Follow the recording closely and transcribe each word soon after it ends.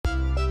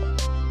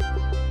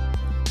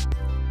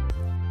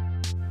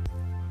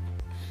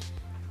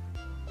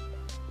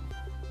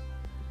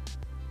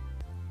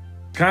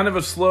Kind of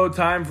a slow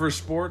time for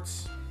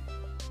sports.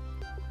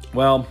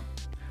 Well,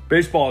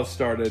 baseball has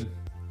started.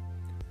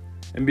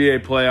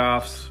 NBA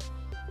playoffs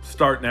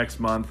start next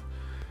month.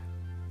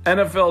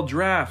 NFL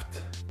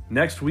draft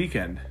next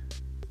weekend.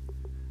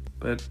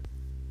 But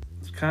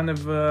it's kind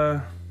of,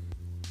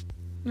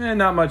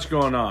 not much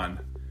going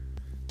on.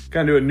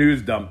 Kind of do a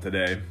news dump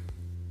today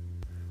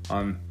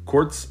on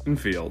courts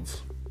and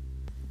fields.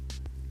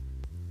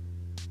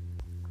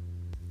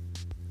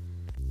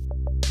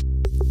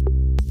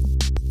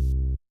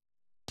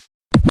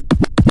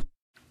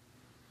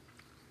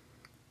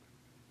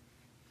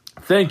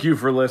 Thank you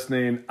for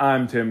listening.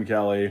 I'm Tim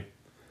Kelly.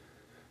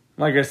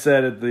 Like I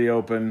said at the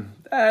open,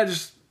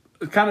 just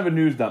kind of a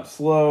news dump.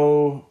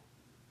 Slow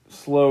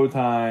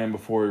time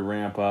before we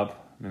ramp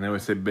up. And they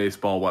always say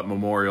baseball,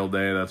 Memorial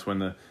Day? That's when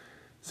the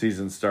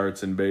season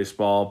starts in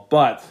baseball.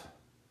 But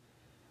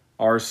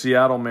our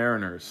Seattle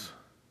Mariners,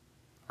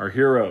 our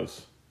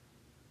heroes,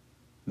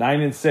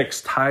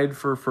 9-6, tied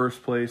for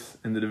first place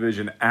in the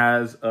division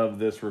as of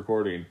this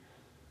recording.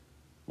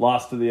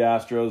 Lost to the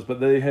Astros,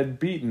 but they had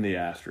beaten the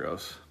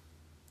Astros.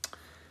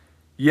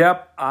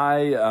 Yep,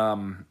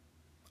 I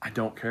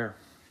don't care.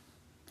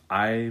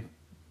 I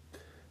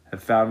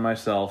have found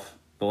myself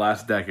the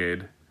last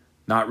decade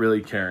not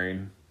really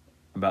caring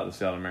about the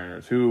Seattle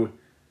Mariners,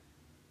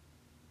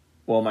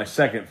 my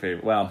second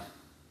favorite,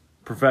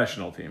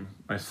 professional team.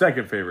 My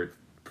second favorite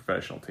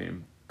professional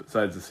team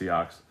besides the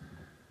Seahawks.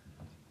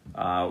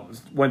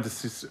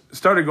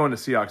 Started going to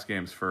Seahawks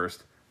games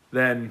first,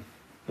 then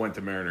went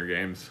to Mariner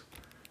games,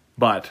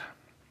 but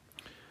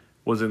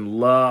was in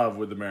love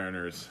with the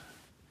Mariners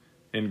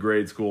in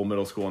grade school,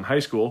 middle school, and high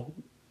school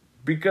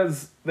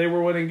because they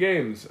were winning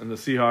games and the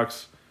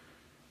Seahawks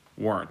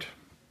weren't.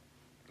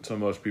 So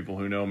most people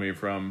who know me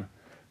from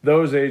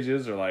those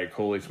ages are like,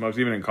 holy smokes.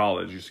 Even in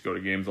college, I used to go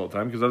to games all the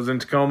time because I was in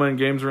Tacoma and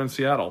games were in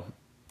Seattle.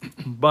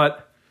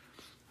 But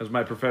as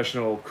my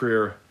professional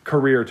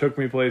career took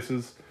me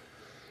places,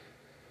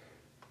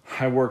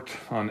 I worked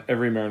on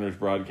every Mariners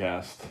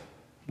broadcast.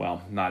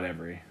 Well, not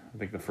every. I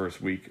think the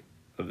first week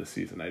of the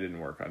season I didn't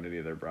work on any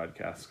of their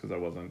broadcasts because I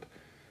wasn't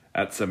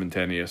at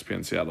 710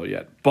 ESPN Seattle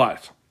yet.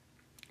 But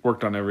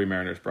worked on every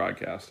Mariners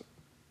broadcast.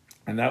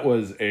 And that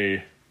was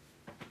a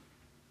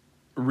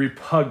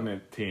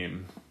repugnant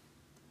team,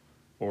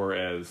 or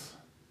as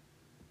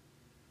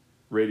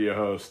radio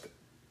host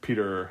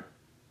Peter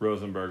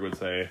Rosenberg would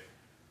say,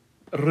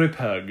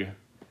 repug.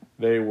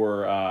 They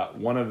were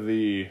one of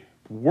the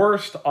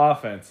worst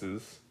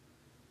offenses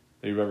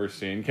that you've ever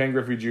seen. Ken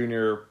Griffey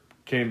Jr.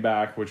 came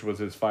back, which was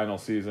his final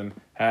season,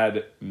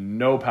 had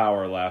no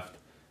power left,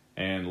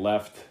 and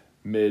left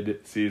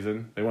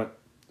mid-season. They went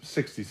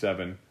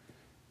 67-95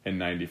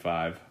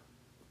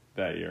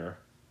 that year.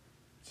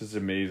 It's just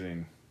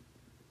amazing.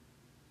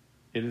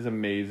 It is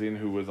amazing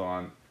who was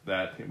on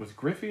that team. Was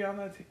Griffey on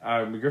that team?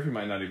 Griffey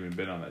might not even have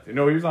been on that team.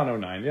 No, he was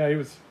on 09. Yeah, he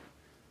was.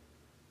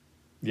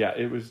 Yeah,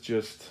 it was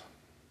just.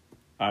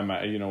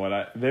 You know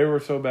what? They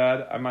were so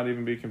bad, I might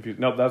even be confused.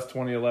 Nope, that's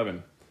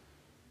 2011.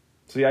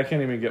 See, I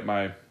can't even get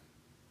my.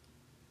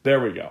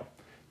 There we go.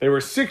 They were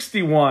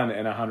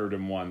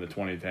 61-101, the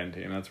 2010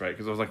 team. That's right,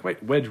 because I was like,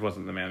 wait, Wedge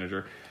wasn't the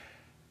manager.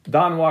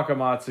 Don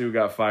Wakamatsu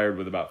got fired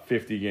with about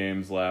 50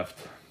 games left.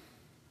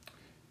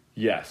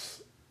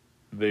 Yes,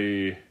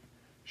 the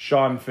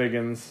Sean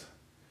Figgins,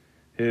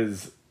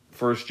 his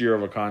first year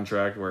of a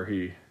contract where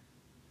he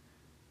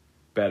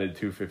batted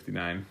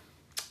 .259.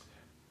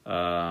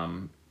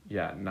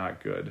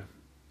 Not good.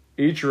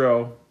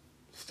 Ichiro,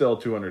 still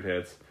 200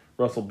 hits.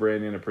 Russell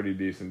Branyan, a pretty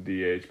decent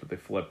DH, but they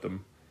flipped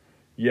him.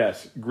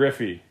 Yes,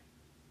 Griffey,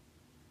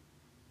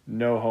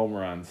 no home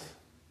runs.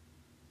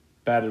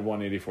 Batted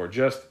 .184,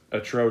 just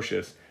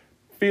atrocious.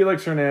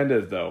 Felix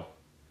Hernandez, though,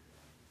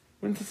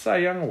 wins the Cy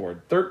Young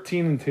Award,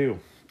 13-2.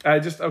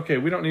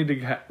 We don't need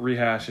to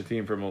rehash a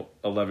team from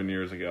 11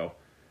 years ago.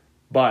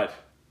 But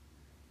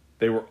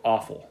they were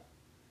awful.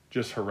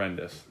 Just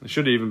horrendous. It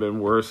should have even been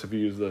worse if you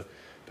use the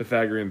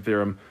Pythagorean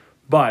theorem.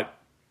 But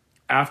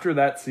after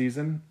that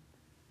season,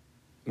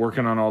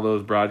 working on all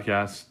those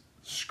broadcasts,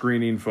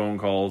 screening phone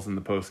calls in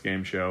the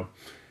post-game show,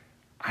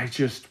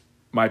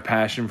 my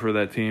passion for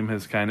that team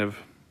has kind of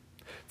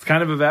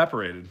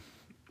evaporated.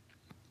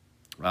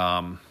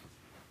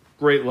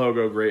 Great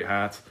logo, great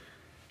hats.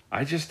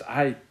 I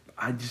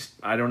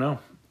don't know.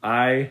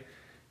 I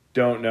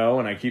don't know,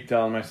 and I keep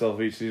telling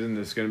myself each season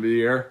this is going to be the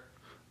year.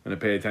 I'm going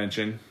to pay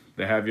attention.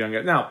 They have young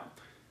guys. Now,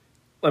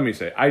 let me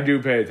say, I do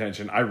pay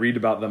attention. I read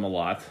about them a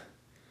lot.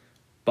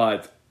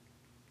 But,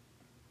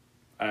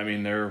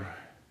 they're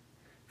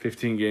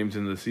 15 games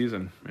into the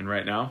season. And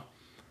right now,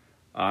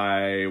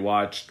 I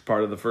watched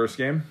part of the first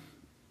game.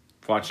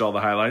 Watched all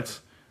the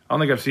highlights. I don't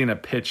think I've seen a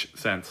pitch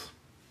since.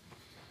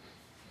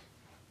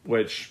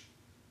 Which,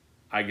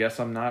 I guess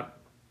I'm not...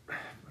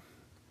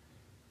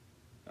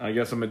 I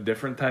guess I'm a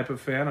different type of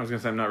fan. I was going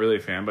to say I'm not really a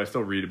fan, but I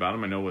still read about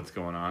them. I know what's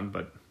going on,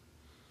 but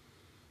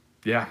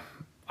yeah,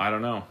 I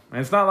don't know.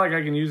 And it's not like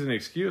I can use an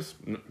excuse.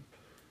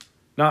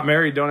 Not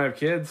married, don't have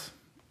kids.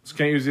 Just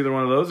can't use either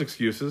one of those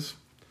excuses.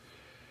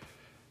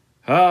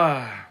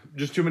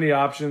 just too many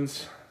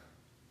options.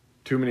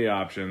 Too many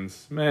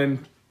options.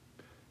 Man,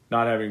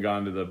 not having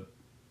gone to the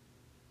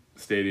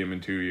stadium in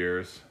 2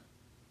 years.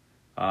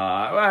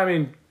 I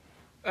mean,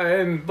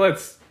 and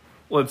let's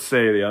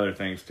say the other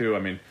things too. I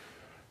mean,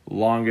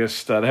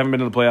 longest they haven't been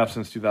to the playoffs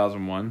since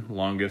 2001.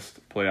 Longest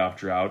playoff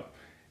drought.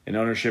 An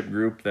ownership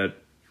group that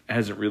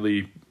hasn't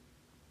really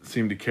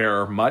seemed to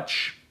care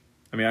much.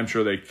 I mean, I'm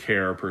sure they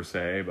care per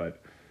se,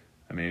 but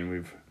I mean,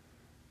 we've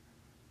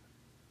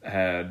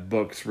had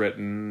books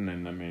written,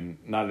 and I mean,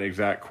 not an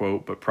exact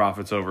quote, but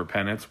profits over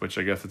pennants, which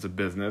I guess it's a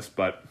business,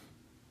 but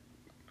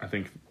I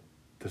think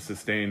to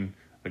sustain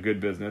a good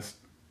business,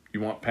 you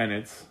want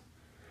pennants.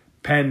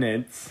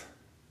 Pennants,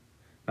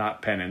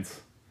 not penance.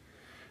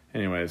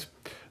 Anyways,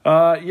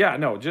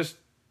 just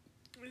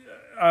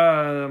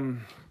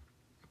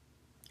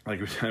like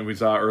we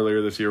saw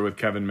earlier this year with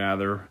Kevin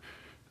Mather,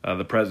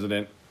 the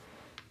president,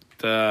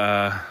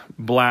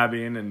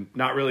 blabbing and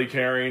not really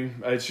caring.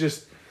 It's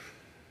just,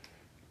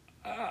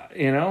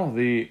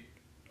 the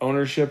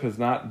ownership has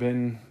not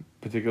been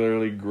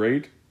particularly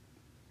great,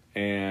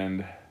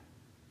 and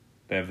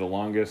they have the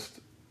longest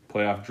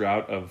playoff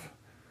drought of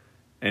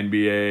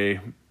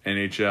NBA,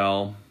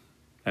 NHL,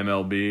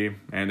 MLB,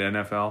 and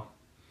NFL.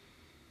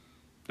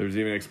 There was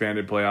even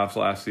expanded playoffs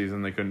last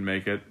season. They couldn't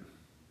make it.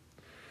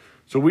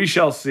 So we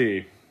shall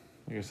see.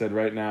 Like I said,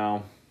 right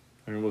now,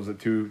 I mean, was it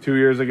two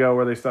years ago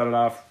where they started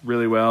off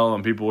really well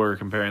and people were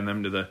comparing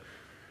them to the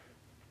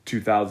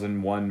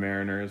 2001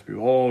 Mariners?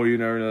 People, you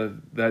never know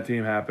that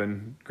team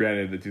happened.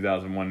 Granted, the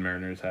 2001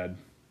 Mariners had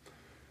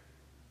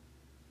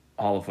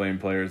Hall of Fame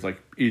players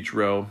like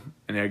Ichiro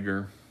and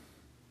Edgar.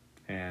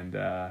 And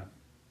I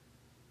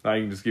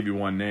can just give you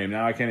one name.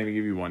 Now I can't even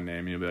give you one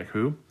name. You'll be like,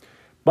 who?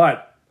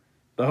 But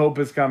the hope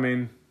is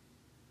coming.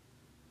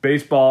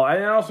 Baseball,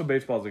 and also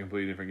baseball is a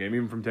completely different game,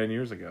 even from 10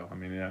 years ago. I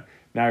mean,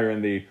 now you're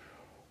in the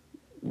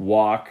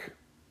walk,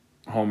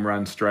 home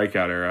run,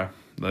 strikeout era,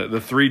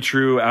 the three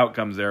true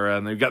outcomes era,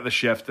 and they've got the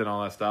shift and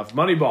all that stuff.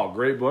 Moneyball,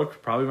 great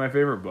book, probably my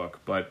favorite book,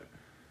 but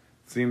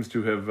seems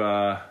to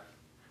have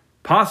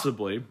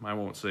possibly, I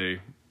won't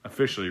say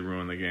officially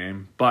ruined the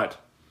game, but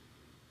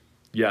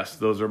yes,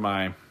 those are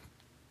my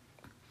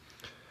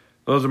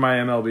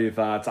MLB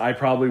thoughts. I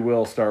probably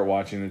will start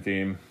watching the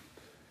team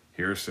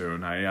here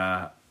soon.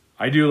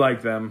 I do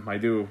like them. I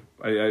do.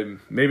 I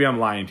maybe I'm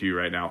lying to you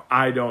right now.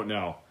 I don't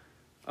know.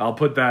 I'll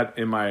put that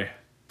in my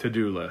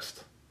to-do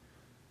list.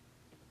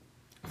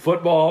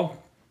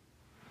 Football,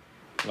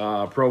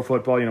 pro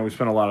football. We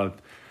spent a lot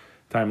of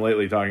time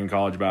lately talking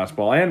college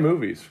basketball and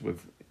movies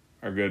with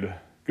our good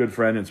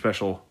friend and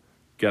special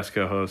guest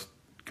co-host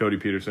Cody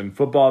Peterson.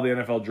 Football, the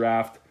NFL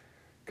draft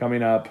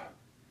coming up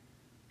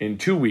in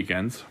 2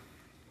 weekends.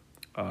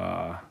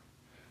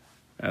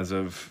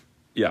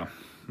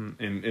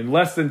 In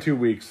less than 2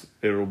 weeks,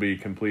 it will be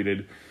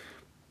completed.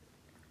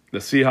 The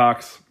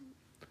Seahawks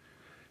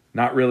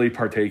not really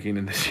partaking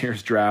in this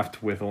year's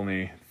draft with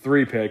only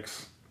 3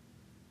 picks,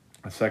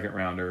 a second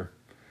rounder.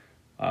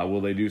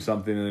 Will they do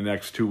something in the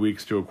next 2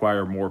 weeks to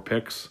acquire more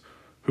picks?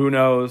 Who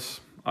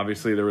knows?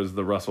 Obviously, there was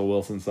the Russell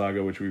Wilson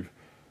saga, which we've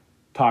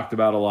talked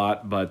about a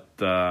lot, but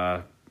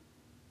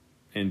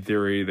in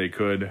theory, they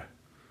could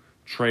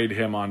trade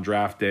him on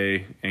draft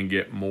day and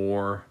get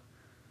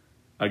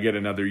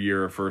another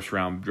year of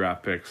first-round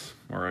draft picks,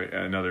 or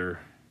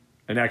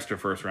an extra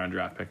first-round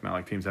draft pick. Not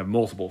like teams have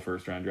multiple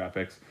first-round draft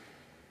picks,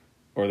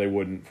 or they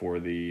wouldn't for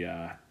the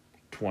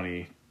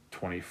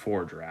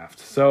 2024 draft.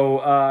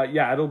 So,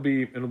 it'll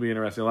be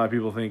interesting. A lot of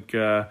people think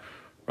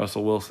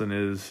Russell Wilson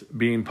is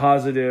being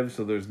positive,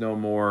 so there's no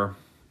more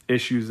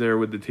issues there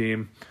with the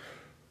team.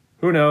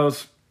 Who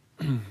knows?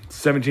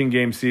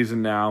 17-game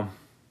season now.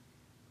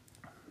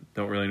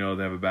 Don't really know if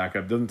they have a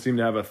backup. Doesn't seem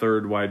to have a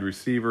third wide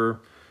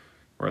receiver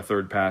or a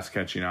third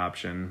pass-catching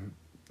option.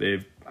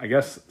 They've, I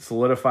guess,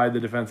 solidified the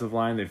defensive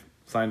line. They've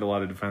signed a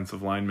lot of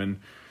defensive linemen,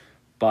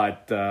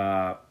 but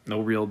no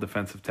real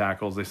defensive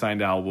tackles. They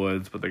signed Al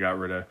Woods, but they got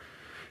rid of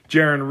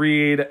Jaron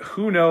Reed.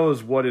 Who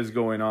knows what is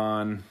going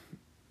on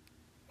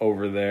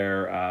over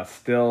there.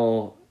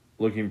 Still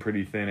looking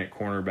pretty thin at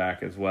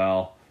cornerback as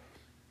well.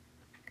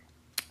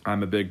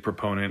 I'm a big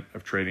proponent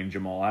of trading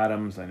Jamal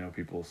Adams. I know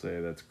people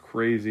say that's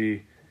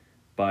crazy,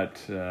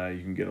 but you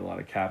can get a lot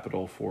of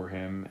capital for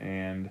him,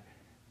 and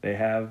they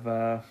have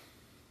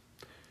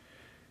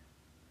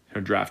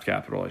draft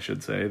capital, I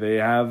should say. They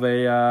have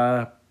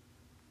a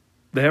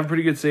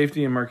pretty good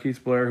safety in Marquise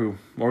Blair, who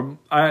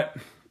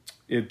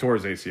it tore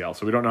his ACL,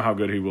 so we don't know how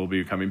good he will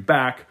be coming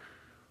back.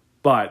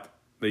 But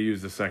they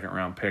used a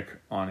second-round pick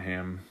on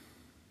him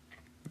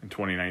in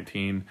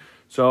 2019,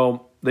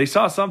 so they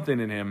saw something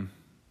in him.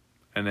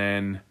 And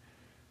then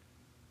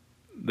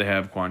they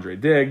have Quandre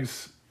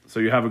Diggs,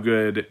 so you have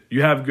good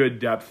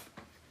depth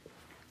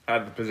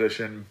at the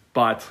position,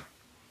 but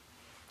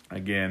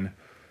again,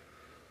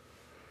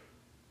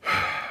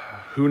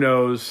 who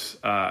knows?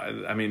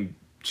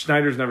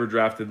 Schneider's never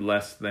drafted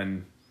less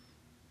than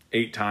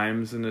 8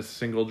 times in a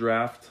single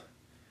draft.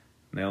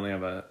 And they only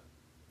have I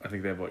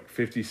think they have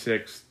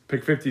 56,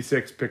 pick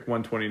 56, pick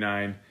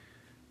 129,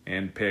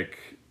 and pick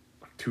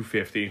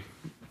 250.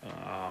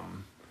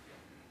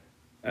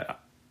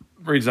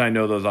 Reason I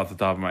know those off the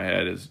top of my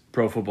head is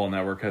Pro Football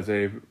Network has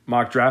a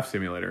mock draft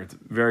simulator. It's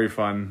very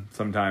fun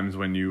sometimes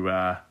when you,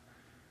 I'm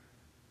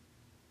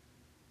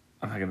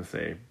not going to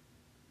say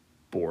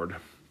bored,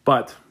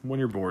 but when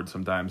you're bored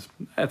sometimes,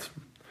 that's a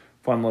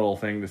fun little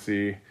thing to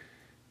see.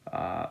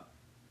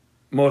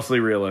 Mostly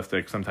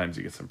realistic. Sometimes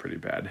you get some pretty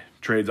bad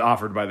trades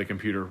offered by the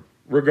computer.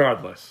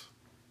 Regardless,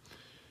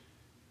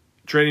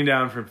 trading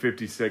down from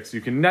 56,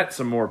 you can net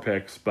some more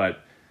picks,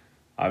 but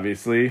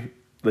obviously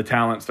the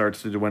talent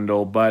starts to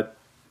dwindle. But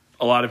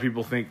a lot of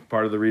people think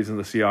part of the reason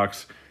the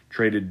Seahawks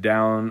traded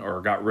down or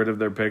got rid of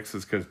their picks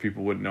is because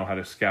people wouldn't know how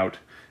to scout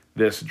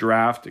this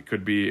draft. It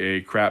could be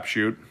a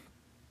crapshoot,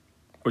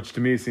 which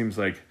to me seems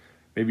like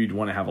maybe you'd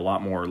want to have a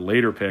lot more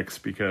later picks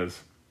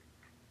because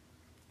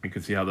you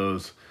can see how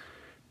those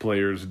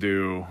players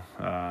do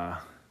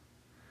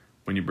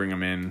when you bring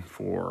them in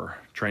for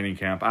training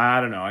camp.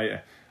 I don't know.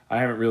 I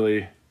haven't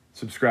really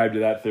subscribed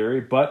to that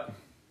theory, but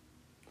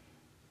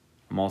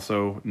I'm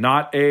also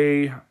not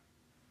a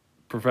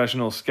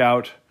professional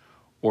scout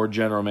or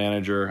general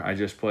manager. I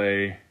just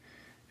play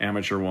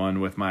amateur one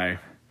with my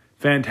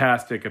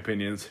fantastic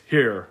opinions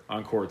here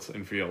on Courts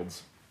and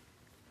Fields.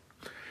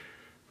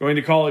 Going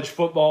to college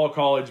football,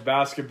 college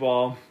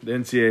basketball, the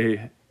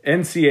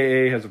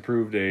NCAA has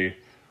approved a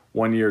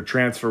 1-year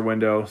transfer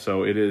window,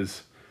 so it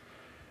is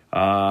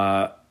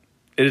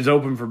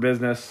open for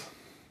business.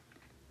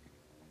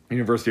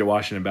 University of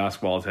Washington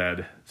basketball has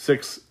had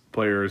 6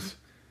 players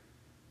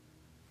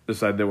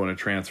decide they want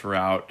to transfer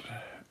out.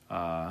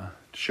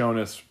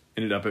 Shonis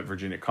ended up at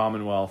Virginia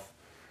Commonwealth.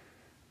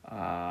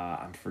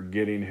 I'm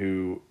forgetting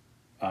who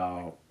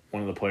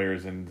one of the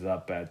players ends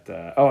up at.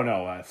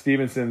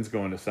 Stevenson's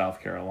going to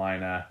South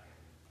Carolina.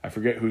 I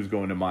forget who's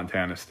going to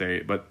Montana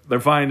State, but they're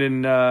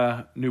finding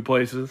new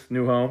places,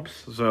 new homes.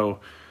 So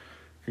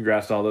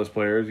congrats to all those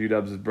players.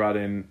 UW has brought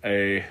in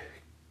a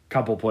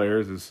couple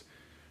players, as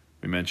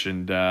we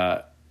mentioned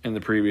in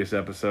the previous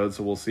episode,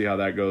 so we'll see how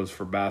that goes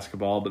for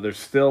basketball. But there's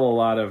still a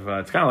lot of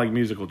it's kind of like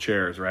musical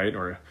chairs, right?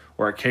 Or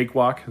a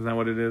cakewalk, is that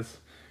what it is?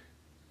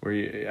 Where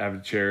you have the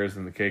chairs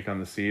and the cake on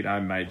the seat.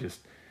 I might just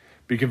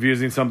be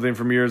confusing something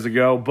from years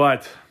ago,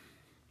 but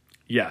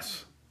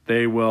yes,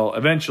 they will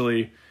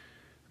eventually.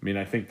 I mean,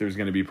 I think there's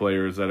going to be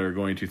players that are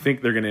going to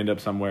think they're going to end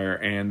up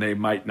somewhere, and they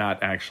might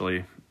not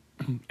actually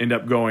end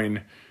up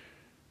going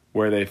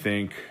where they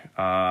think.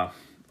 I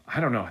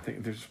don't know. I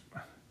think there's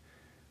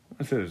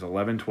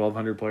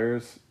 1,100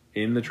 players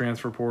in the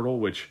transfer portal,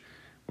 which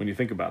when you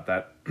think about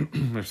that,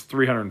 there's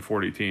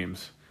 340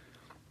 teams.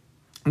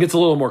 It gets a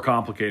little more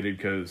complicated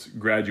because if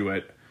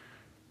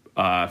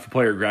a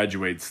player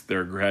graduates,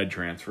 their grad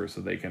transfer,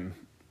 so they can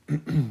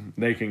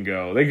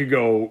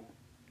go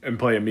and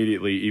play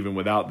immediately even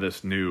without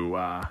this new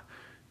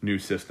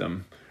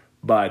system.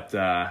 But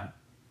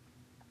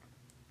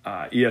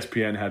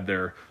ESPN had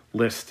their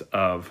list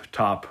of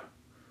top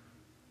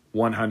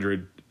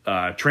 100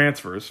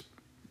 transfers.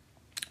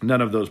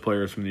 None of those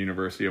players from the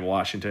University of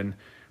Washington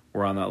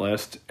were on that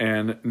list,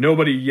 and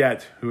nobody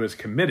yet who has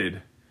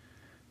committed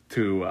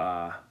to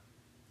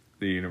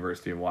the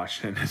University of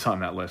Washington is on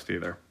that list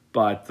either.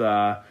 But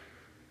Tanner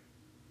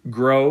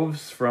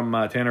Groves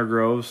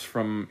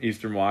from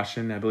Eastern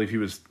Washington, I believe he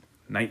was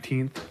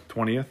 19th,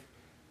 20th.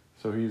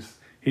 So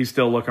he's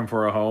still looking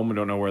for a home. I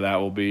don't know where that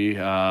will be.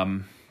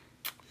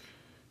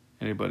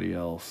 Anybody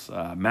else?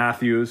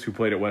 Matthews, who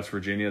played at West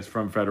Virginia, is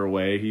from Federal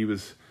Way. He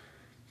was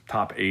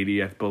top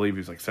 80. I believe he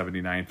was like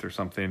 79th or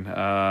something.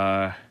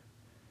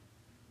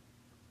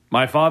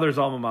 My father's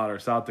alma mater,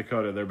 South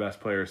Dakota, their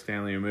best player,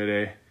 Stanley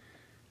Umude,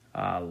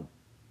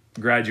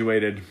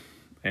 graduated,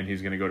 and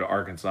he's going to go to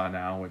Arkansas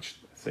now, which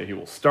say he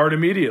will start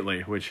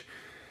immediately, which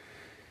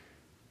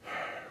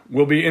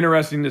will be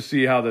interesting to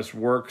see how this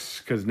works,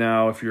 because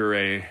now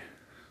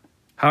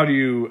how do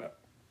you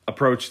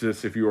approach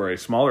this if you are a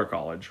smaller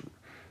college,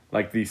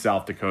 like the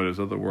South Dakotas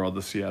of the world,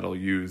 the Seattle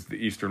U's, the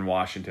Eastern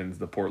Washingtons,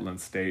 the Portland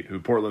State, who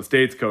Portland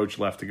State's coach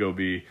left to go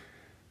be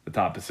the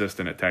top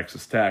assistant at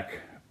Texas Tech.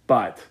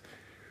 But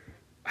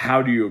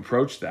how do you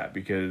approach that?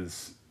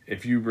 Because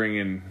if you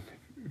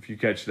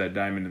catch that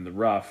diamond in the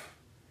rough,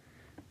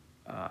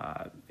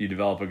 you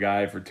develop a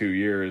guy for 2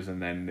 years,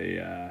 and then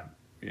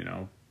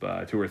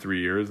 2 or 3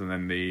 years, and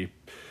then the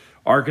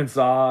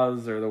Arkansas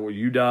or the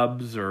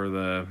UWs or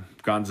the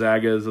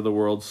Gonzagas of the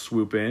world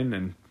swoop in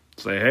and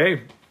say,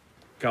 hey,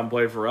 come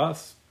play for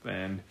us.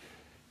 And,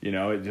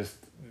 it just,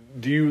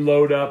 do you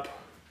load up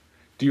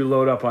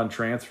on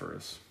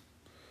transfers?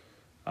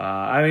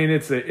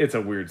 It's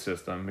a weird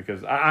system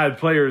because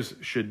players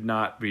should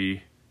not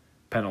be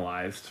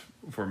penalized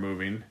for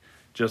moving,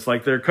 just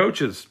like their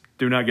coaches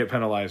do not get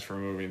penalized for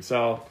moving.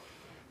 So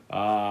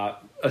a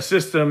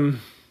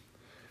system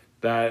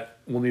that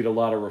will need a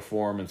lot of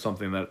reform, and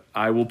something that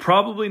I will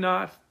probably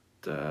not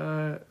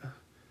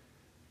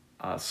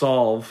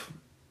solve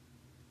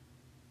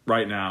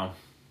right now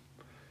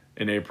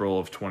in April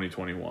of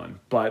 2021.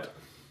 But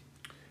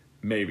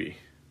maybe.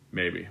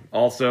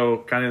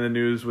 Also, kind of in the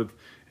news with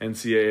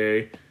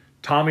NCAA,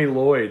 Tommy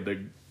Lloyd,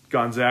 the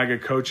Gonzaga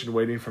coach and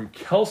waiting from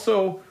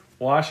Kelso,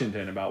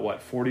 Washington,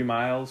 about 40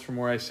 miles from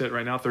where I sit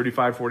right now,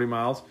 35, 40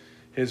 miles.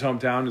 His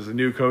hometown is the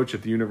new coach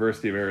at the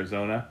University of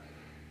Arizona.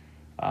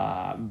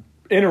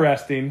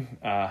 Interesting.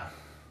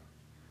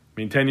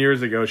 10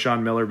 years ago,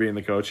 Sean Miller being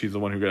the coach, he's the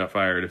one who got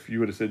fired. If you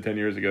would have said 10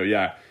 years ago,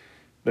 yeah,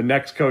 the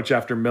next coach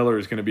after Miller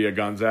is going to be a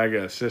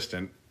Gonzaga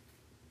assistant,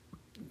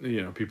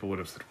 people would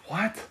have said,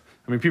 what?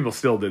 People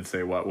still did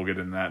say what. We'll get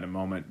into that in a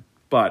moment.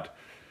 But,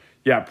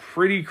 yeah,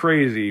 pretty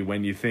crazy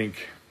when you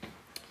think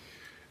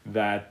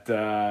that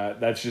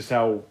that's just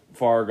how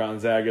far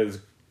Gonzaga's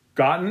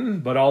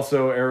gotten, but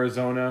also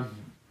Arizona.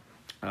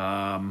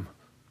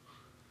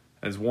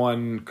 As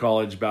one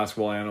college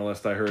basketball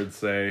analyst I heard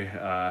say,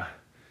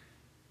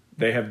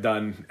 they have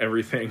done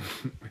everything,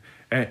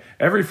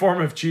 every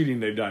form of cheating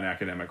they've done,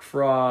 academic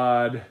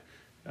fraud,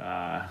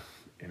 all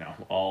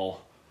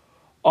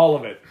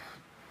of it,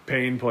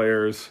 paying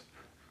players,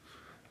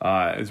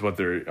 is what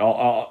they're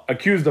all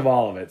accused of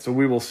all of it. So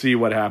we will see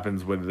what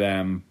happens with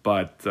them,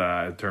 but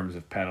in terms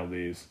of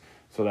penalties,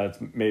 so that's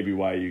maybe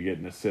why you get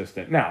an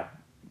assistant. Now,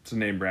 it's a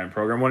name brand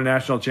program, won a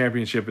national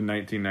championship in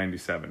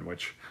 1997,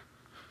 which,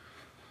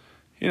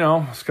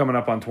 it's coming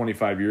up on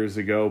 25 years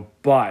ago,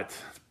 but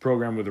it's a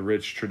program with a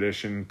rich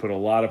tradition, put a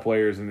lot of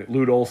players in it.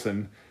 Lute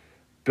Olson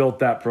built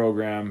that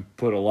program,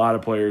 put a lot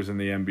of players in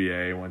the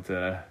NBA, went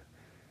to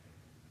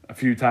a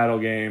few title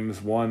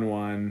games, won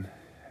one,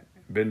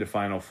 been to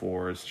Final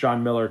Fours.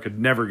 Sean Miller could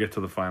never get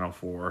to the Final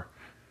Four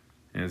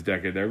in his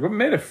decade there.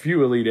 Made a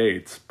few Elite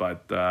Eights,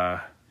 but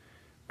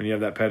when you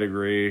have that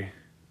pedigree,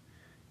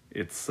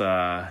 it's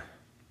not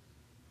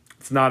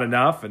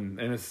enough. And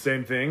it's the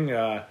same thing.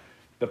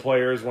 The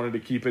players wanted to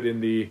keep it in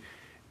the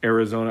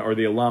Arizona, or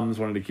the alums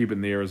wanted to keep it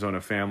in the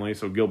Arizona family.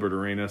 So Gilbert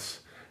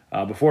Arenas,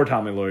 before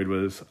Tommy Lloyd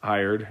was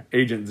hired,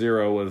 Agent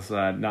Zero was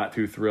not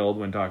too thrilled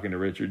when talking to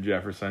Richard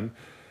Jefferson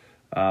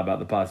about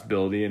the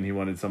possibility, and he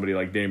wanted somebody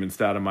like Damon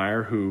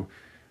Stoudemire, who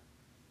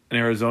an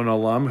Arizona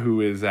alum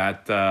who is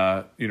at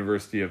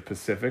University of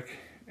Pacific,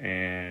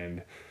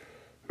 and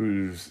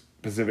whose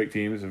Pacific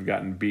teams have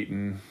gotten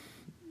beaten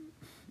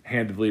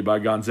handedly by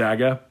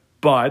Gonzaga,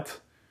 but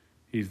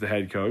he's the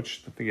head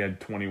coach. I think he had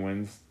 20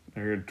 wins. I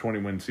heard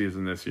 20-win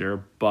season this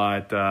year,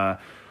 but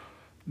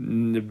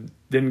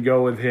didn't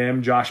go with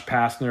him. Josh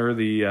Pastner,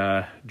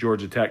 the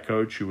Georgia Tech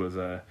coach, who was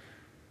a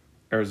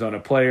Arizona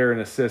player and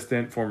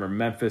assistant, former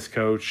Memphis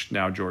coach,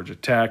 now Georgia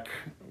Tech,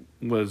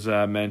 was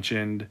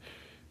mentioned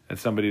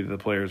as somebody that the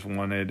players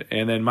wanted.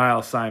 And then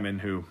Miles Simon,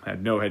 who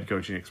had no head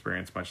coaching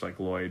experience, much like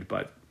Lloyd,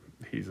 but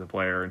he's a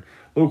player. And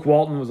Luke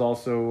Walton was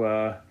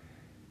also,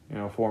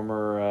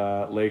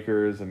 former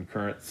Lakers and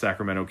current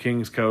Sacramento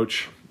Kings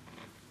coach.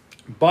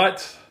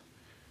 But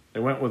they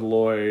went with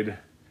Lloyd,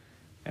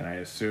 and I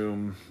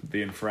assume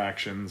the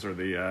infractions or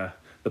the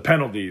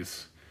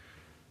penalties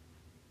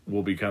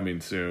will be coming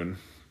soon.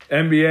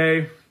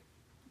 NBA,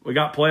 we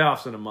got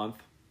playoffs in a month.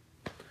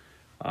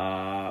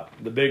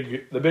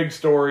 The big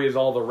story is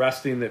all the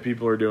resting that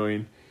people are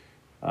doing.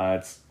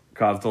 It's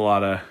caused a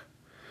lot of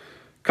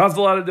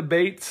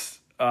debates.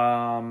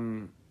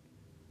 Back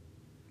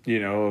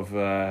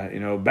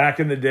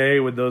in the day,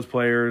 would those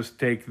players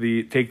take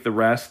the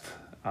rest?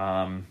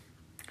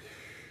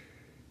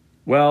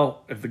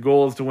 Well, if the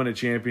goal is to win a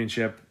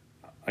championship,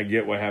 I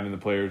get why having the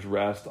players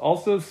rest.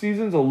 Also,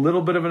 season's a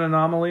little bit of an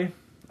anomaly.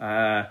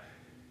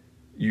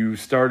 You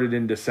started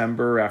in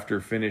December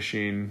after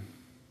finishing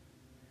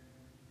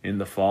in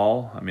the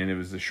fall. It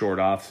was a short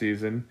off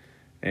season,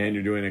 and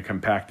you're doing a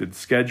compacted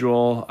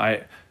schedule.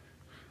 I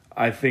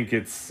think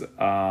it's, you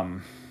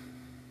got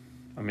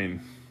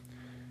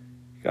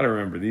to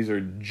remember, these are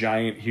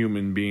giant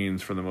human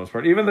beings for the most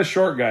part. Even the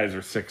short guys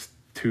are 6'2",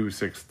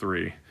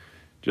 6'3".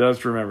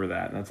 Just remember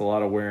that. And that's a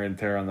lot of wear and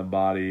tear on the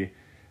body.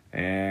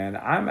 And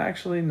I'm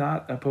actually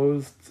not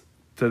opposed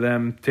to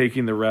them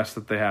taking the rest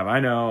that they have. I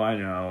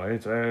know.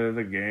 It's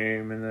the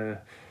game and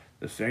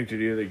the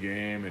sanctity of the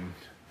game. And,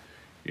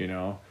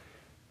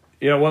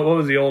 what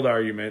was the old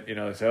argument?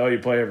 They say, you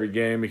play every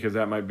game because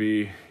that might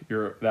be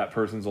that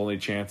person's only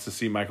chance to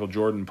see Michael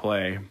Jordan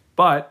play.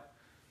 But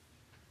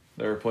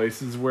there are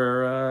places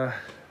where,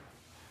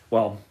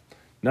 none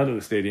of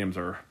the stadiums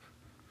are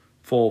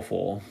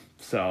full.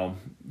 So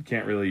you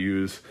can't really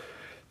use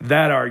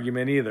that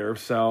argument either.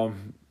 So,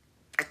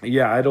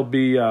 yeah, it'll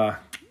be, I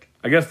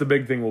guess the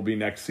big thing will be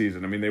next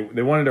season.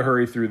 They wanted to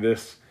hurry through the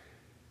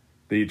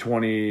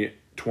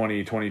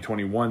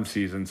 2020-2021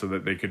 season so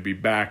that they could be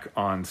back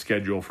on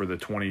schedule for the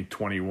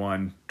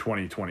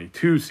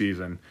 2021-2022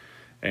 season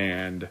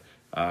and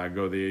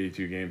go the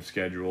 82-game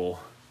schedule.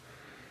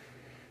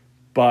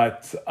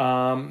 But,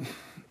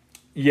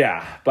 you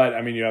have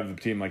the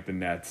team like the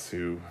Nets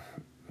who,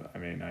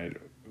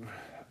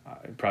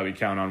 I'd probably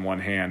count on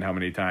one hand how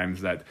many times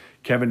that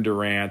Kevin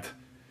Durant,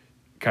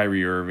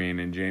 Kyrie Irving,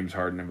 and James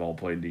Harden have all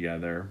played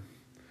together.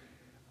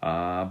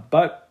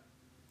 But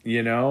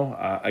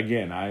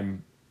again,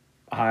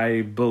 I'm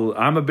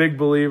a big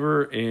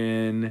believer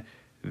in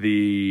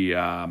the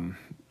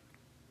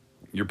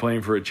you're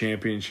playing for a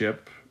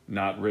championship,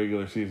 not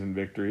regular season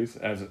victories.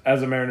 As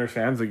a Mariners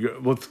fans,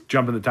 let's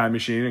jump in the time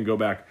machine and go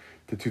back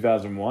to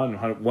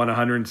 2001. Won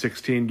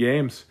 116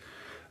 games.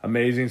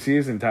 Amazing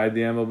season. Tied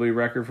the MLB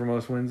record for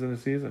most wins in a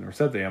season, or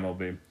set the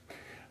MLB.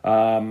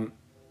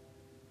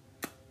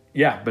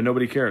 Yeah, but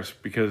nobody cares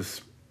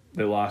because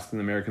they lost in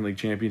the American League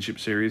Championship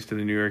Series to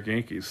the New York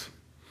Yankees.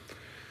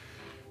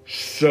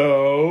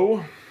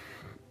 So,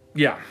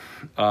 yeah.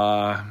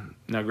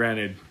 Now,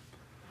 granted,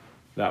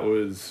 that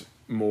was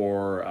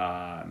more,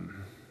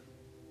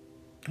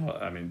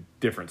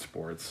 different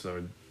sports,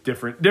 so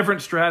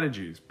different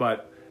strategies.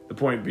 But the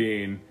point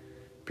being,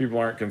 people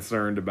aren't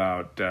concerned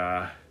about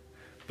the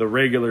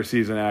regular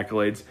season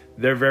accolades.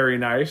 They're very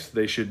nice.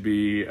 They should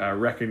be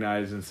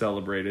recognized and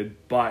celebrated.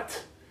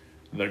 But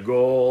the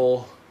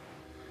goal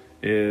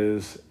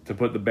is to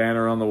put the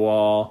banner on the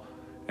wall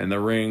and the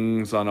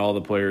rings on all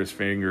the players'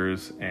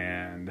 fingers,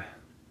 and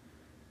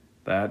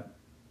that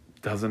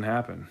doesn't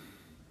happen.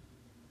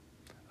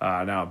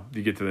 Now,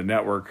 you get to the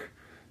networks,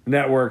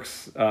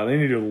 they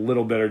need to do a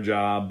little better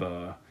job.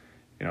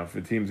 If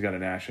a team's got a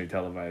nationally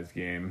televised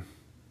game,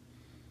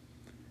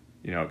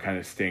 it kind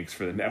of stinks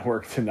for the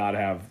network to not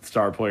have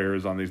star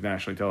players on these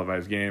nationally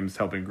televised games,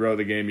 helping grow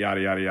the game,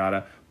 yada, yada,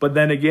 yada. But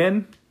then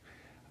again,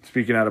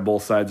 speaking out of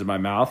both sides of my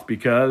mouth,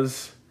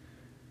 because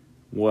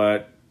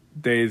what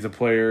days a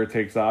player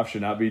takes off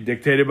should not be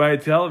dictated by a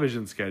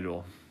television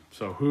schedule.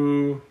 So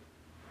who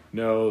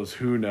knows?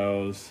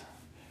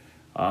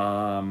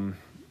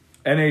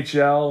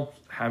 NHL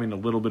having a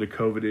little bit of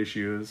COVID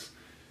issues.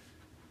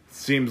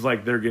 Seems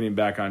like they're getting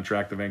back on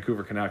track. The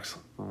Vancouver Canucks,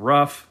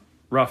 rough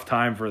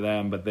time for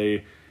them, but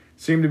they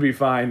seem to be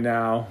fine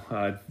now.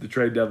 The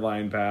trade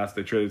deadline passed.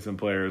 They traded some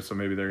players, so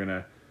maybe they're going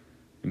to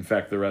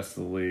infect the rest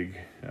of the league.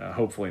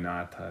 Hopefully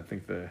not. I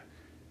think the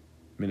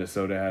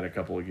Minnesota had a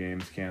couple of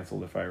games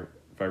canceled, if I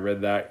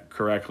read that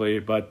correctly.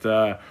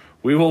 But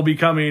we will be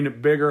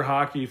becoming bigger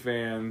hockey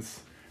fans.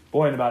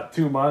 Boy, in about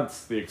 2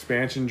 months, the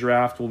expansion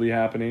draft will be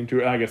happening.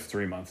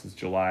 3 months. It's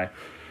July.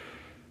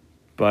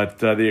 But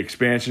the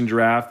expansion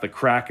draft, the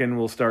Kraken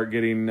will start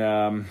getting...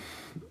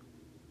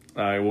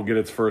 will get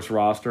its first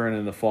roster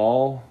in the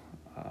fall.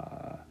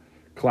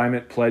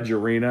 Climate Pledge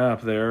Arena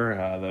up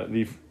there.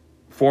 The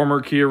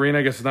former Key Arena.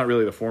 I guess it's not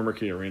really the former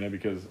Key Arena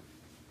because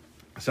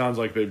it sounds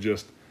like they've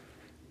just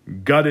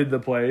gutted the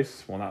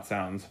place. Well, not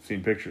sounds. I've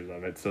seen pictures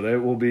of it. So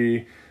it'll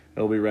be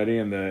ready,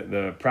 and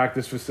the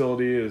practice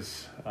facility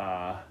is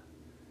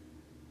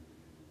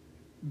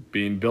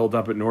being built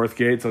up at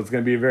Northgate. So it's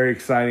going to be a very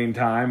exciting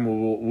time.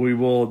 We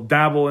will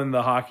dabble in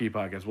the hockey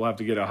podcast. We'll have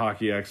to get a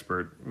hockey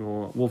expert.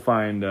 We'll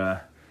find.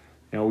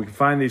 We can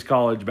find these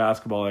college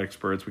basketball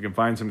experts. We can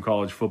find some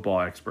college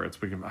football experts.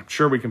 I'm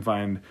sure we can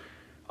find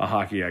a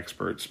hockey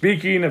expert.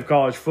 Speaking of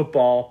college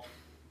football,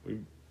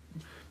 we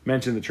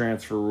mentioned the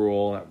transfer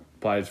rule. That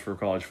applies for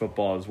college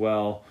football as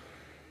well.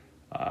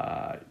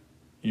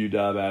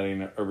 UW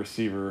adding a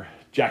receiver,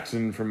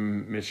 Jackson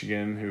from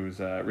Michigan, who's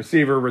a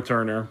receiver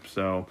returner.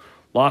 So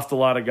lost a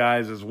lot of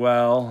guys as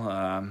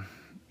well.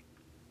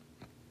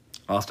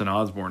 Austin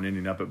Osborne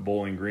ending up at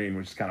Bowling Green,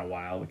 which is kind of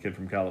wild. A kid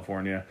from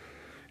California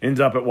ends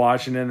up at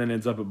Washington, then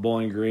ends up at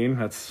Bowling Green.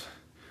 That's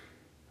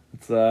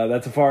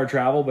a far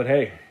travel, but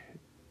hey,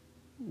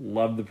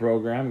 loved the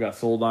program, got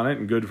sold on it,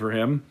 and good for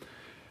him.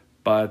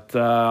 But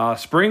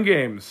spring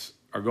games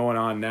are going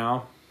on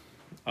now,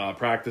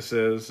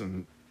 practices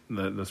and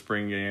the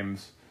spring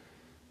games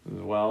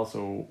as well.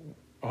 So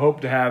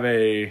hope to have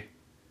a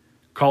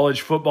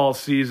college football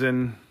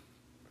season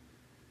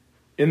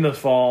in the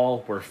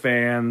fall where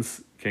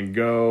fans can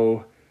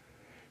go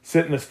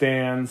sit in the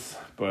stands,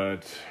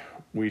 but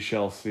we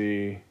shall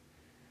see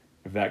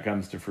if that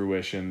comes to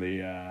fruition.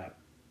 The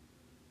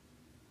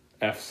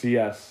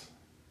FCS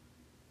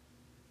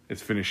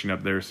is finishing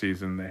up their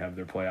season. They have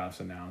their playoffs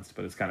announced,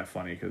 but it's kind of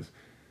funny because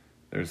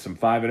there's some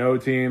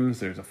 5-0 teams,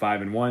 there's a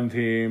 5-1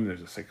 team,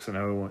 there's a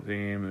 6-0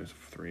 team, there's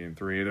a 3-3,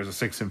 there's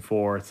a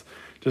 6-4. It's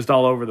just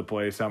all over the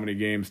place how many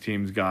games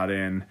teams got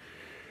in.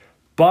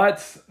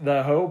 But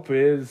the hope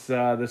is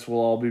this will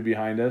all be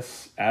behind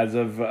us. As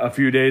of a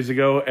few days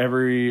ago,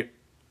 every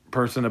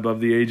person above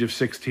the age of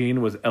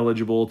 16 was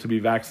eligible to be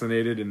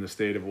vaccinated in the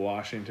state of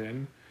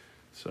Washington.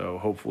 So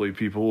hopefully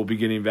people will be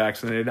getting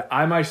vaccinated.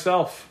 I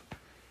myself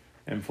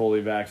am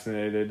fully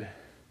vaccinated.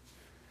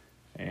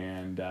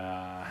 And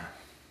I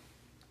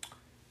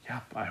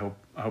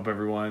hope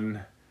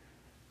everyone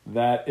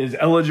that is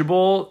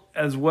eligible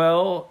as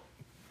well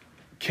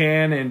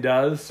can and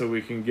does, so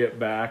we can get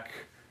back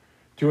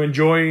to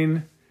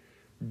enjoying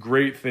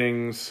great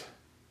things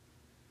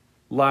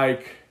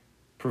like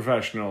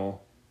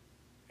professional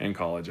and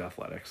college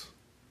athletics.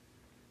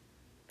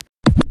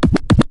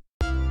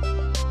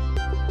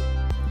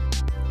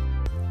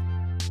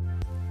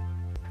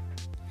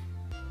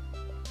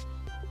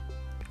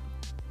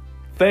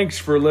 Thanks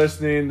for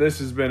listening. This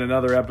has been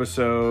another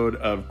episode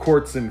of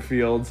Courts and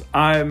Fields.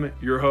 I'm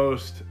your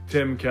host,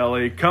 Tim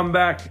Kelly. Come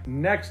back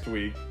next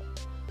week.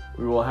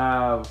 We will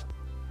have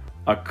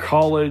a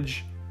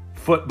college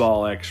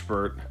football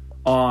expert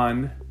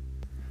on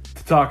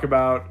to talk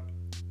about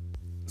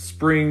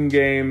spring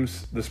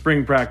games, the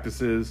spring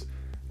practices,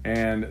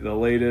 and the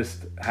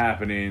latest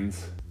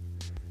happenings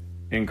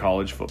in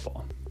college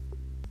football.